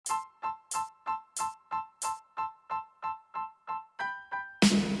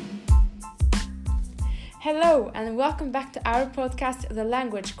Hello and welcome back to our podcast, The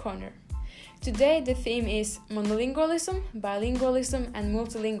Language Corner. Today the theme is monolingualism, bilingualism and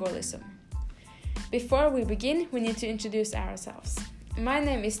multilingualism. Before we begin, we need to introduce ourselves. My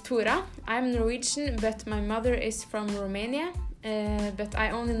name is Tora. I'm Norwegian, but my mother is from Romania, but I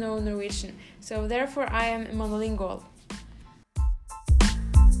only know Norwegian, so therefore I am monolingual.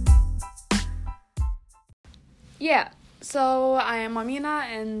 So I am Amina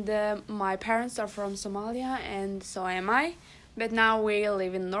and my parents are from Somalia and so am I. But now we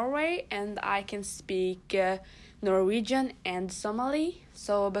live in Norway and I can speak Norwegian and Somali.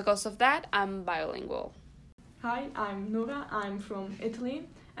 So because of that, I'm bilingual. Hi, I'm Nora. I'm from Italy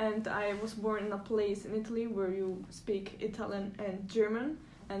and I was born in a place in Italy where you speak Italian and German.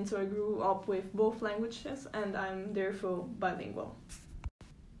 And so I grew up with both languages and I'm therefore bilingual.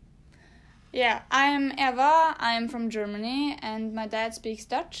 I'm Eva, I'm from Germany and my dad speaks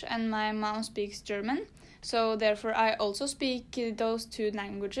Dutch and my mom speaks German. So therefore I also speak those two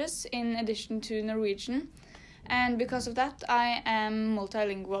languages in addition to Norwegian. And because of that I am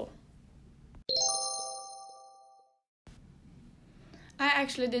multilingual. I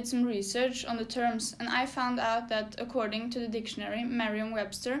actually did some research on the terms and I found out that according to the dictionary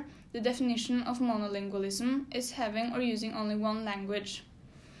Merriam-Webster, the definition of monolingualism is having or using only one language.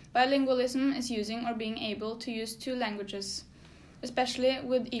 Bilingualism is using or being able to use two languages, especially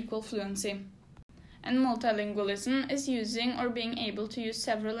with equal fluency. And multilingualism is using or being able to use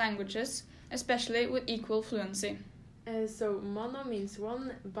several languages, especially with equal fluency. So mono means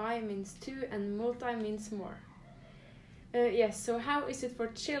one, bi means two, and multi means more. So how is it for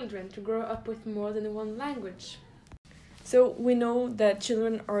children to grow up with more than one language? So we know that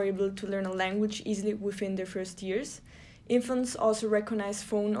children are able to learn a language easily within their first years. Infants also recognize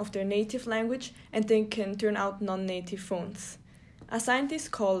phones of their native language and they can turn out non-native phones. A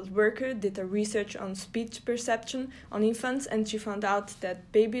scientist called Werker did a research on speech perception on infants and she found out that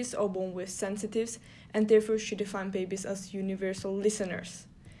babies are born with sensitives and therefore she defined babies as universal listeners.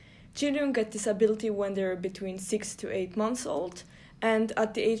 Children get this ability when they're between 6 to 8 months old and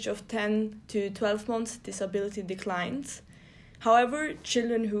at the age of 10 to 12 months this ability declines. However,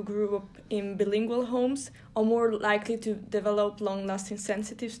 children who grew up in bilingual homes are more likely to develop long-lasting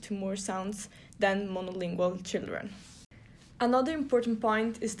sensitives to more sounds than monolingual children. Another important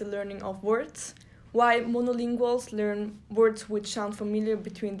point is the learning of words. While monolinguals learn words which sound familiar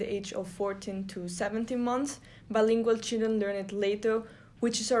between the age of 14 to 17 months, bilingual children learn it later,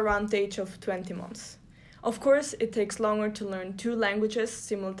 which is around the age of 20 months. Of course, it takes longer to learn two languages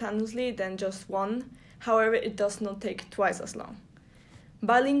simultaneously than just one. However, it does not take twice as long.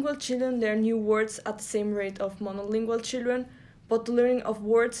 Bilingual children learn new words at the same rate of monolingual children, but the learning of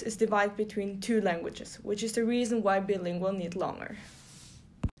words is divided between two languages, which is the reason why bilingual need longer.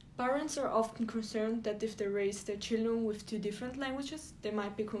 Parents are often concerned that if they raise their children with two different languages, they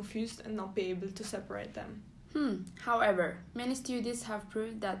might be confused and not be able to separate them. However, many studies have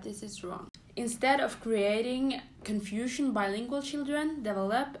proved that this is wrong. Instead of creating confusion, bilingual children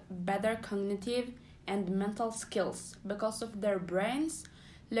develop better cognitive and mental skills because of their brains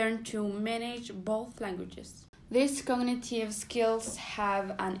learn to manage both languages. These cognitive skills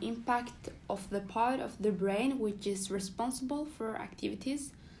have an impact of the part of the brain which is responsible for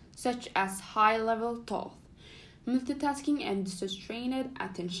activities such as high-level thought, multitasking and sustained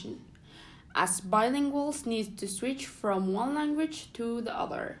attention, as bilinguals need to switch from one language to the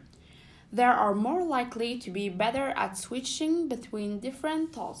other. They are more likely to be better at switching between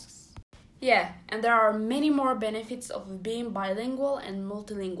different tasks. And there are many more benefits of being bilingual and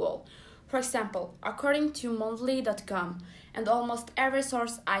multilingual. For example, according to Mondly.com and almost every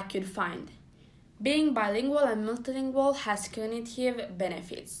source I could find, being bilingual and multilingual has cognitive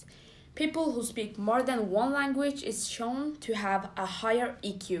benefits. People who speak more than one language is shown to have a higher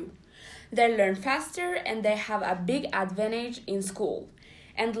EQ. They learn faster and they have a big advantage in school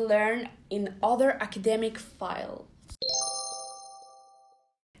and learn in other academic fields.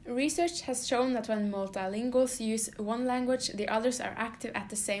 Research has shown that when multilinguals use one language, the others are active at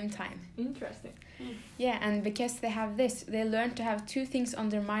the same time. Interesting. And because they have this, they learn to have two things on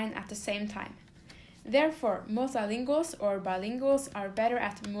their mind at the same time. Therefore, multilinguals or bilinguals are better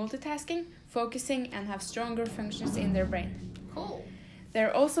at multitasking, focusing, and have stronger functions in their brain. Cool.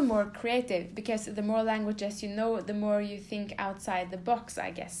 They're also more creative because the more languages you know, the more you think outside the box,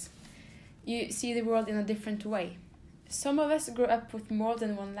 I guess. You see the world in a different way. Some of us grew up with more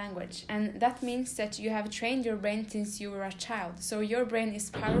than one language, and that means that you have trained your brain since you were a child, so your brain is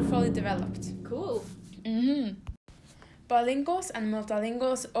powerfully developed. Cool. Bilinguals and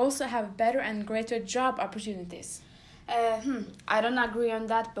multilinguals also have better and greater job opportunities. I don't agree on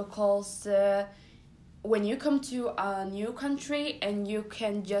that because when you come to a new country and you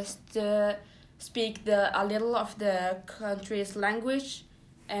can just speak a little of the country's language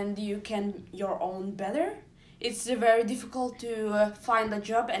and you can your own better, it's very difficult to find a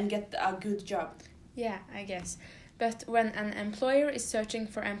job and get a good job. Yeah, I guess. But when an employer is searching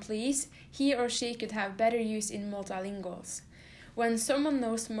for employees, he or she could have better use in multilinguals. When someone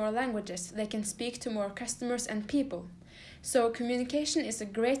knows more languages, they can speak to more customers and people. So communication is a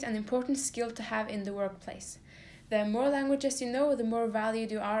great and important skill to have in the workplace. The more languages you know, the more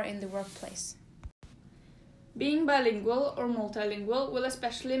valued you are in the workplace. Being bilingual or multilingual will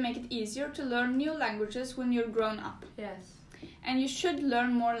especially make it easier to learn new languages when you're grown up. Yes. And you should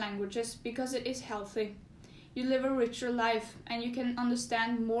learn more languages because it is healthy. You live a richer life and you can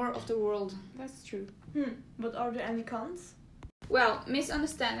understand more of the world. That's true. But are there any cons? Well,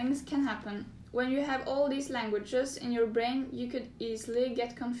 misunderstandings can happen. When you have all these languages in your brain, you could easily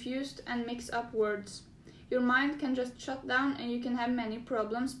get confused and mix up words. Your mind can just shut down and you can have many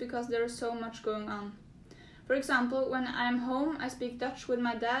problems because there is so much going on. For example, when I'm home, I speak Dutch with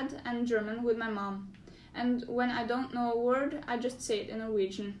my dad and German with my mom. And when I don't know a word, I just say it in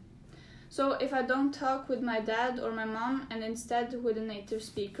Norwegian. So if I don't talk with my dad or my mom and instead with a native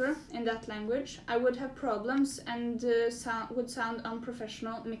speaker in that language, I would have problems and would sound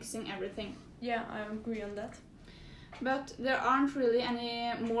unprofessional mixing everything. Yeah, I agree on that. But there aren't really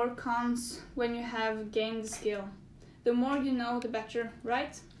any more cons when you have gained the skill. The more you know, the better,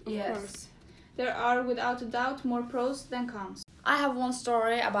 right? Yes. Of course. There are without a doubt more pros than cons. I have one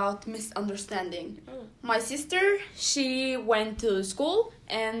story about misunderstanding. Oh. My sister, she went to school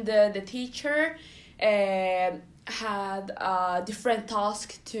and the teacher had a different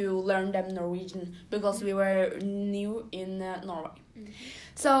task to learn them Norwegian because we were new in Norway. Mm-hmm.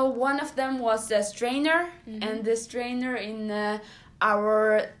 So one of them was the strainer, and the strainer in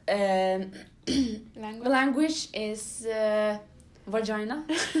our language is vagina.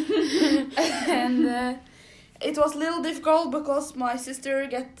 And it was a little difficult because my sister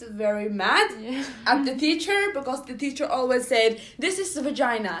get very mad at the teacher because the teacher always said, "This is the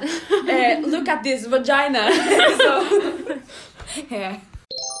vagina. Look at this vagina." So, yeah.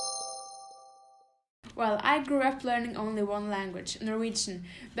 Well, I grew up learning only one language, Norwegian,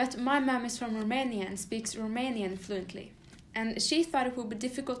 but my mom is from Romania and speaks Romanian fluently. And she thought it would be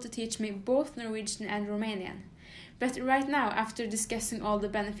difficult to teach me both Norwegian and Romanian. But right now, after discussing all the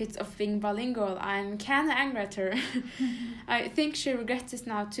benefits of being bilingual, I'm kinda angry at her. I think she regrets it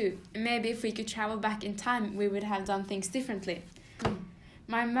now too. Maybe if we could travel back in time, we would have done things differently.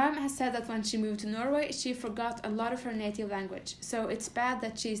 My mom has said that when she moved to Norway, she forgot a lot of her native language, so it's bad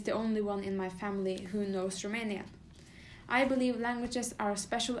that she's the only one in my family who knows Romanian. I believe languages are a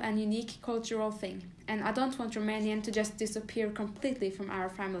special and unique cultural thing, and I don't want Romanian to just disappear completely from our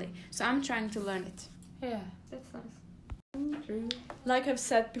family, so I'm trying to learn it. Yeah. That's nice. Like I've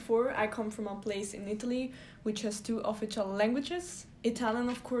said before, I come from a place in Italy which has 2 official languages, Italian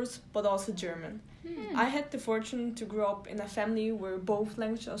of course, but also German. I had the fortune to grow up in a family where both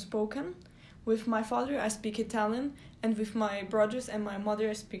languages are spoken. With my father I speak Italian, and with my brothers and my mother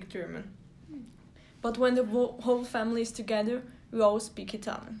I speak German. But when the whole family is together, we all speak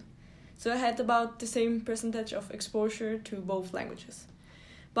Italian. So I had about the same percentage of exposure to both languages.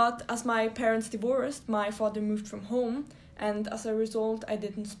 But as my parents divorced, my father moved from home, and as a result I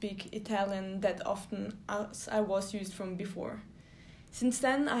didn't speak Italian that often as I was used from before. Since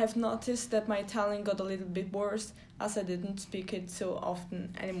then I have noticed that my Italian got a little bit worse as I didn't speak it so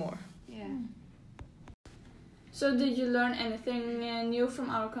often anymore. Yeah. So did you learn anything new from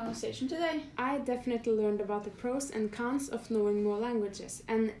our conversation today? I definitely learned about the pros and cons of knowing more languages.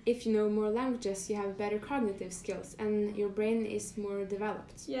 And if you know more languages, you have better cognitive skills and your brain is more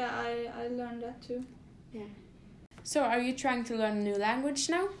developed. Yeah, I learned that too. Yeah. So are you trying to learn a new language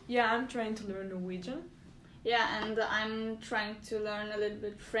now? Yeah, I'm trying to learn Norwegian. Yeah, and I'm trying to learn a little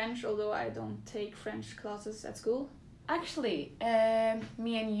bit French, although I don't take French classes at school. Actually,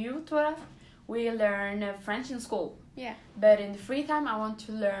 me and you, Tora, we learn French in school. Yeah. But in the free time, I want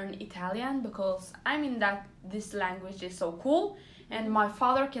to learn Italian because I mean that this language is so cool and my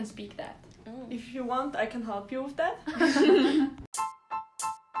father can speak that. Oh. If you want, I can help you with that.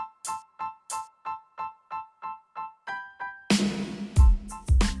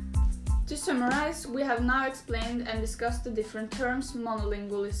 To summarize, we have now explained and discussed the different terms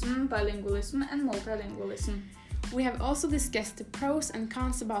monolingualism, bilingualism and multilingualism. We have also discussed the pros and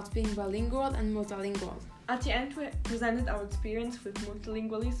cons about being bilingual and multilingual. At the end, we presented our experience with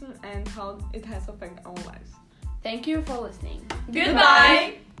multilingualism and how it has affected our lives. Thank you for listening.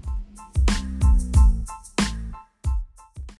 Goodbye!